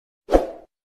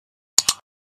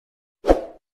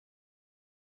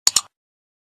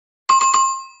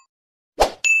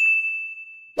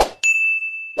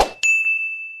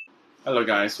Hello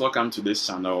guys, welcome to this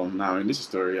channel. Now in this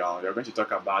tutorial, we're going to talk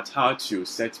about how to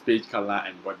set page color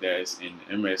and borders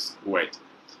in MS Word.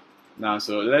 Now,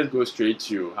 so let's go straight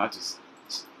to how to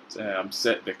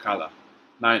set the color.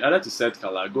 Now, in order to set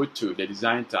color, go to the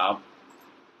Design tab.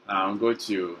 Now, go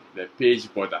to the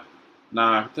page border.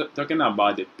 Now, talking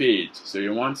about the page, so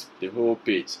you want the whole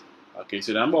page. Okay,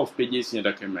 so the number of pages in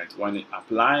your document, when it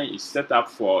apply is set up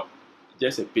for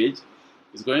just a page,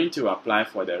 it's going to apply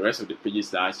for the rest of the pages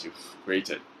that you've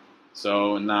created.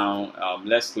 So now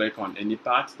let's click on any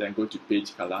part, then go to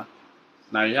page color.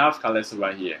 Now you have colors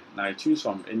over here. Now you choose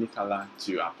from any color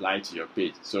to apply to your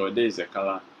page. So this is the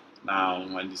color. Now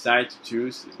when you decide to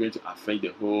choose, it's going to affect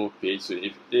the whole page. So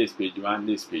if this is page 1,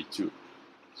 this is page 2.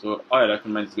 So all your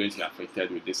document is going to be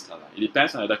affected with this color. It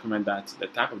depends on the document, that the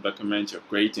type of document you're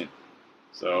creating.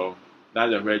 So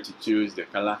that's the way to choose the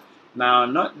color. Now,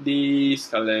 not these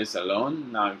colors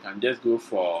alone. Now you can just go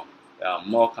for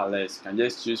more colors. You can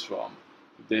just choose from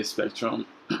this spectrum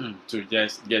to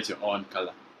just get your own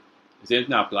color. The same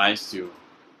thing applies to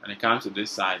when it comes to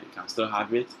this side. You can still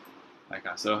have it. I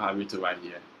can still have it over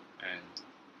here. And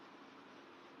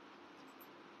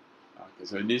okay,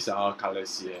 so these are all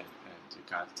colors here, and you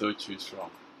can still choose from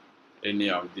any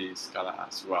of these colors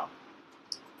as well.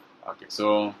 Okay,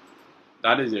 so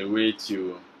that is a way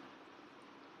to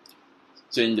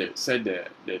set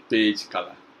the page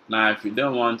color. Now if you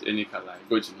don't want any color,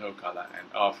 go to no color, and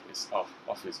off is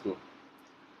go.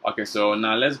 Okay, so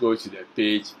now let's go to the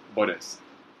page borders.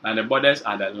 Now the borders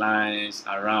are the lines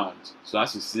around. So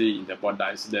as you see in the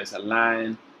border, there's a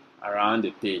line around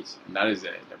the page, and that is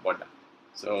the border.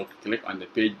 So click on the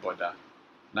page border.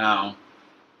 Now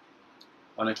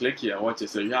when I click here, watch it.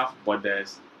 So you have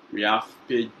borders, we have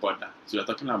page border. So we're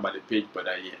talking about the page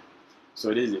border here.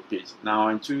 So this is the page. Now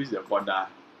when I choose the border,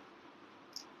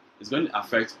 it's going to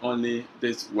affect only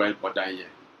this word border here.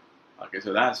 Okay,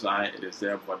 so that's why it is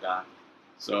there border.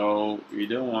 So we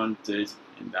don't want it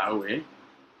in that way.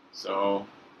 So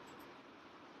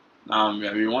now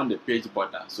we want the page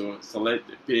border. So select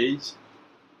the page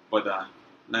border.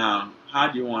 Now how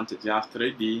do you want it? You have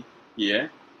 3D here.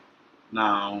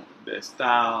 Now the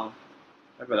style,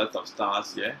 I have a lot of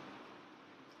styles here.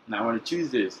 Now when you choose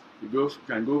this, you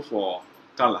can go for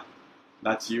color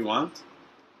that you want,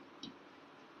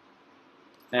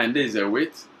 and this is the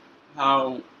width.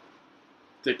 How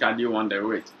thick do you want the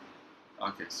width?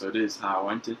 Okay, so this is how I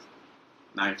want it.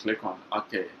 Now you click on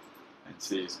OK, and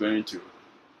see it's going to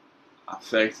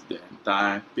affect the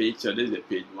entire page. So this is the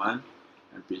page 1,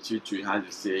 and page 2 has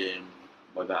the same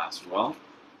border as well.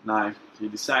 Now if you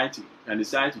can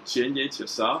decide to change it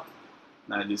yourself.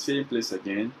 Now the same place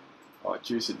again, or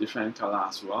choose a different color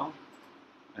as well,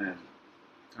 and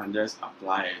can just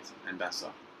apply it, and that's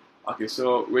all. Okay,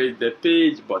 so with the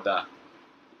page border,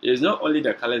 it's not only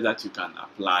the colors that you can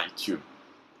apply to.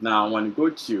 Now when you go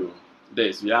to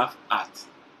this, we have art.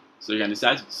 So you can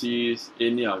decide to choose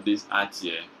any of these art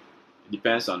here. It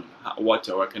depends on what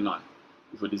you're working on.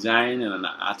 If you're designing an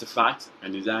artifact,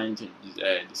 and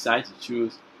decide to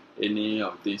choose any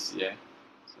of this here,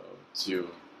 so to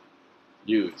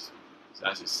use. So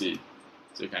as you see,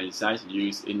 so you can decide to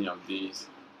use any of these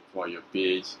for your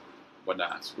page border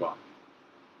as well.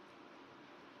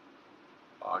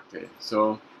 Okay,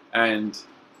 so and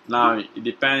now it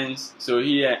depends. So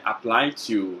here apply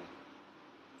to,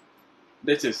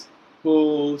 this is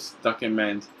whole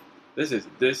document. This is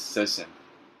this section.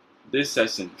 This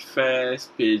section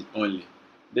first page only.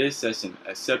 This section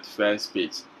except first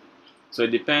page. So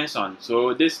it depends on.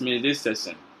 So this means this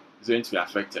section is going to be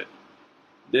affected.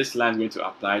 This line is going to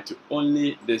apply to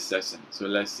only this section. So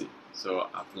let's see. So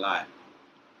apply.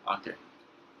 Okay.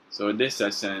 So this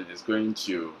section is going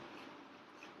to,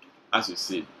 as you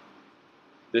see,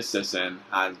 this section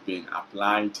has been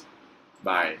applied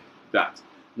by that.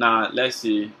 Now let's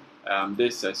see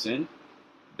this section.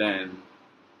 Then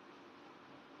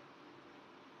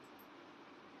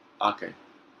okay.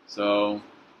 So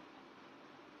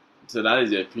that is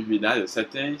the preview. That is the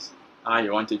settings. How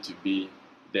you want it to be.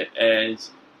 The edge.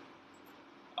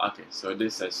 Okay, so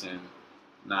this section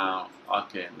now,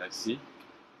 okay, let's see.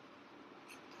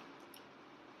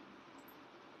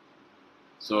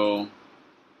 So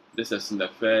this is in the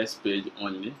first page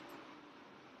only.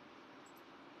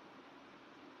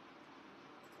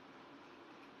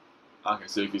 Okay,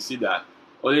 so you can see that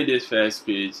only this first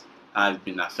page has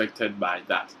been affected by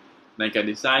that. Now you can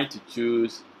decide to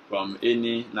choose from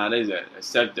any, now there is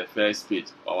except the first page,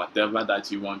 or whatever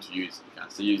that you want to use. You can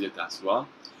still use it as well.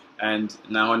 And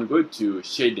now when you go to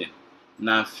shading,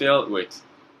 now fill with,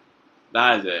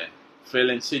 that is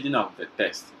a shading of the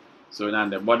text. So now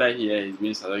the border here is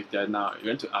being selected. Now you're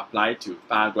going to apply to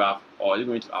paragraph, or you're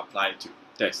going to apply to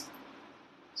text.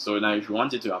 So now if you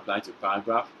want it to apply to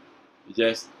paragraph, you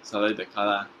just select the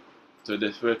color. So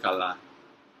the fill color,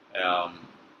 you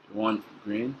want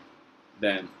green,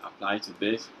 then apply to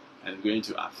this, and it's going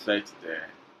to affect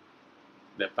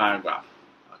the paragraph.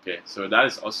 Okay, so that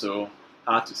is also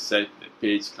how to set the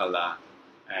page color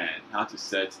and how to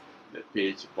set the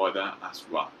page border as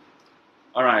well.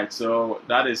 Alright, so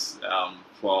that is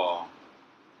for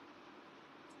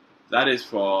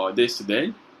this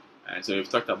today. And so we've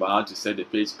talked about how to set the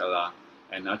page color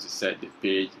and how to set the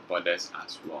page borders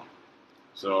as well.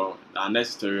 So in our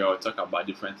next tutorial, I'll talk about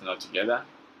different things altogether.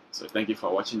 So thank you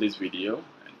for watching this video,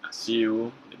 and I'll see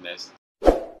you in the next